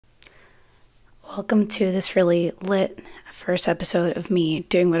Welcome to this really lit first episode of me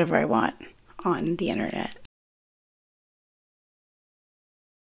doing whatever I want on the internet.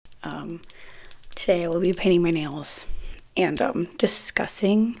 Today I will be painting my nails and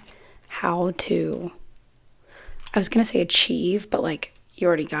discussing how to, I was gonna say achieve, but like you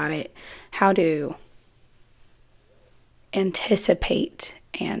already got it, how to anticipate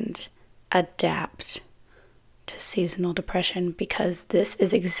and adapt to seasonal depression, because this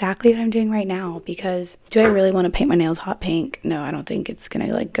is exactly what I'm doing right now. Because do I really want to paint my nails hot pink? No, I don't think it's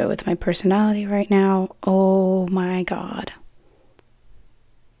gonna like go with my personality right now. Oh my god,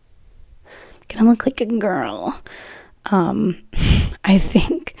 I'm gonna look like a girl. I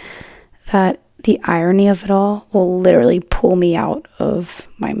think that the irony of it all will literally pull me out of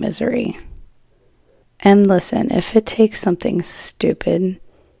my misery. And listen, if it takes something stupid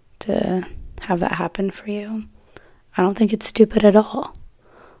to have that happen for you, I don't think it's stupid at all.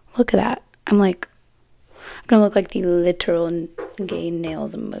 Look at that. I'm gonna look like the literal gay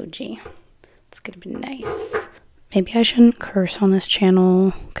nails emoji. It's gonna be nice. Maybe I shouldn't curse on this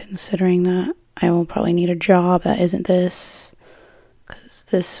channel, considering that I will probably need a job that isn't this, because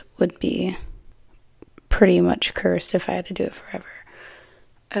this would be pretty much cursed if I had to do it forever.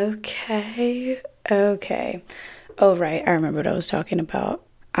 Okay. Oh, right. I remember what I was talking about.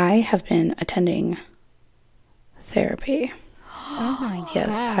 I have been attending therapy. Oh my god.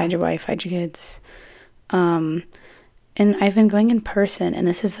 Yes, hide your wife, hide your kids. And I've been going in person, and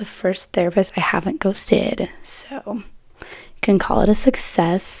this is the first therapist I haven't ghosted. So you can call it a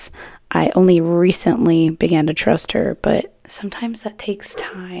success. I only recently began to trust her, but sometimes that takes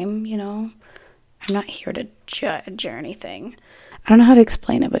time, you know? I'm not here to judge or anything. I don't know how to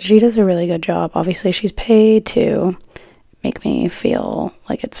explain it, but she does a really good job. Obviously, she's paid to make me feel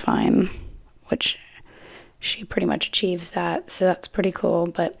like it's fine, which she pretty much achieves that, so that's pretty cool.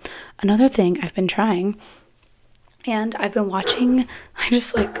 But another thing I've been trying, and I've been watching, I've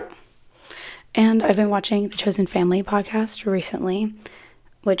been watching the Chosen Family podcast recently,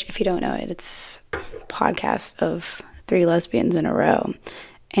 which, if you don't know it, it's a podcast of 3 lesbians in a row.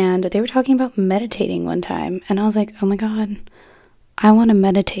 And they were talking about meditating one time, and I was like, oh my god, I want to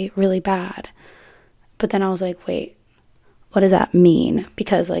meditate really bad. But then I was like, wait, what does that mean?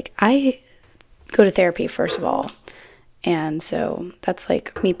 Because like I go to therapy, first of all, and so that's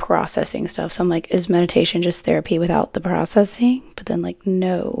like me processing stuff. So I'm like, is meditation just therapy without the processing? But then like,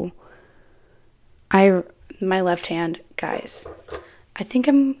 no. My left hand, guys, I think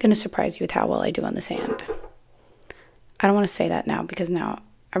I'm gonna surprise you with how well I do on this hand. I don't want to say that now, because now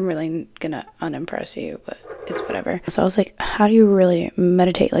I'm really gonna unimpress you, but it's whatever. So I was like, how do you really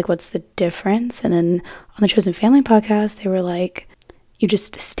meditate? Like, what's the difference? And then on the Chosen Family podcast, they were like, you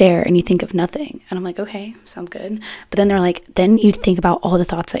just stare and you think of nothing. And I'm like, okay, sounds good. But then they're like, then you think about all the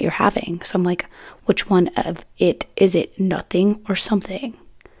thoughts that you're having. So I'm like, which one of it? Is it nothing or something?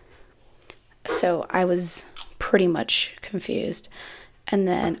 So I was pretty much confused. And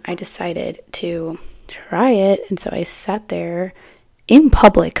then I decided to try it. And so I sat there in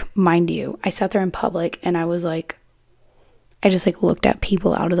public, mind you. I sat there in public, and I was like, I just like looked at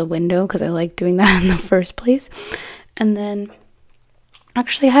people out of the window, because I like doing that in the first place. And then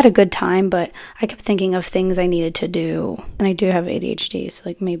actually I had a good time, but I kept thinking of things I needed to do. And I do have ADHD, so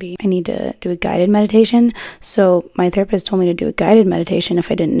like maybe I need to do a guided meditation. So my therapist told me to do a guided meditation if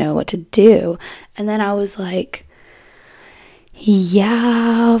I didn't know what to do. And then I was like,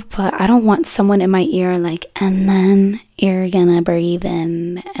 yeah, but I don't want someone in my ear like, and then you're gonna breathe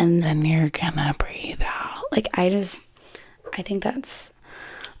in and then you're gonna breathe out. Like, I think that's,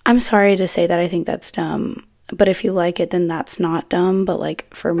 I'm sorry to say that I think that's dumb, but if you like it, then that's not dumb. But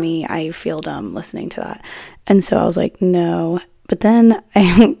like for me, I feel dumb listening to that. And so I was like, no. But then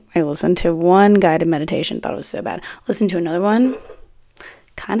I listened to one guided meditation, thought it was so bad. Listened to another one,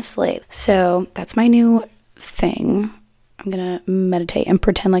 kind of slayed. So that's my new thing. I'm gonna meditate and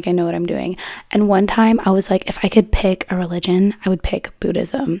pretend like I know what I'm doing. And one time I was like, if I could pick a religion, I would pick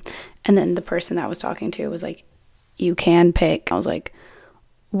Buddhism. And then the person that I was talking to was like, you can pick. I was like,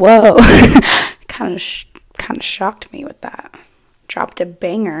 whoa. kind of shocked me with that. Dropped a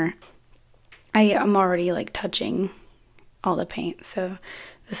banger. I am already like touching all the paint. So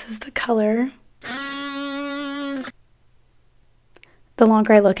this is the color. The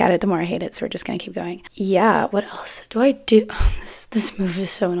longer I look at it, the more I hate it, so we're just gonna keep going. Yeah, what else do I do? Oh, this move is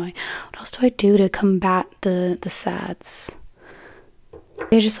so annoying. What else do I do to combat the sads?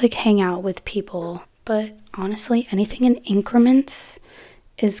 I just like hang out with people, but honestly, anything in increments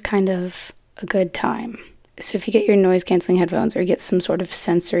is kind of a good time. So if you get your noise canceling headphones, or you get some sort of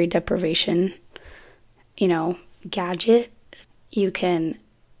sensory deprivation, gadget, you can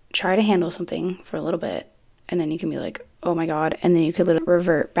try to handle something for a little bit, and then you can be like, oh my God, and then you could literally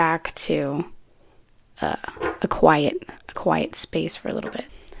revert back to a quiet space for a little bit.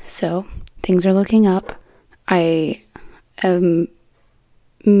 So things are looking up. I am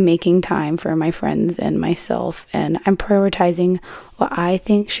making time for my friends and myself, and I'm prioritizing what I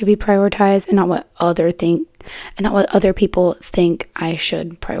think should be prioritized and not what other people think I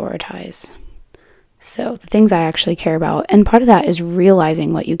should prioritize. So the things I actually care about, and part of that is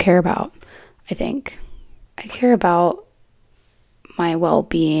realizing what you care about. I think I care about my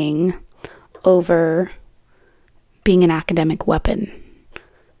well-being over being an academic weapon.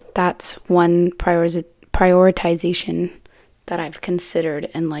 That's one prioritization that I've considered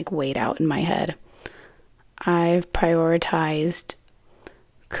and like weighed out in my head. I've prioritized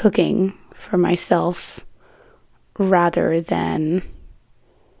cooking for myself rather than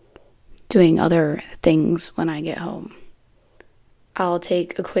doing other things when I get home. I'll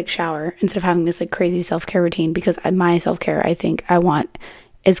take a quick shower instead of having this like crazy self-care routine, because my self-care I think I want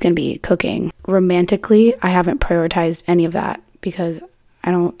is going to be cooking. Romantically, I haven't prioritized any of that because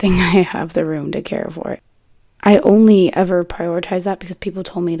I don't think I have the room to care for it. I only ever prioritize that because people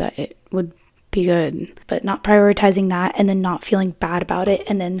told me that it would be good, but not prioritizing that and then not feeling bad about it.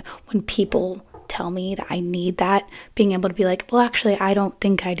 And then when people tell me that I need that, being able to be like, well, actually, I don't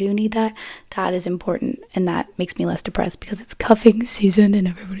think I do need that. That is important. And that makes me less depressed because it's cuffing season and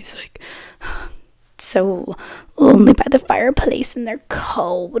everybody's like so lonely by the fireplace and they're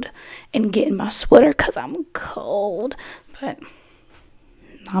cold and getting my sweater because I'm cold. But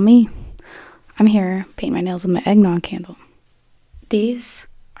not me. I'm here painting my nails with my eggnog candle. These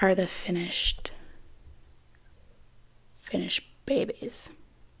are the finished babies.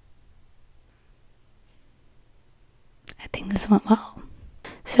 I think this went well.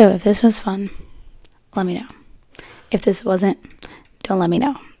 So if this was fun, let me know. If this wasn't, don't let me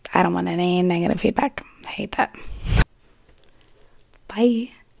know. I don't want any negative feedback. I hate that.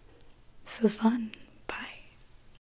 Bye. This was fun.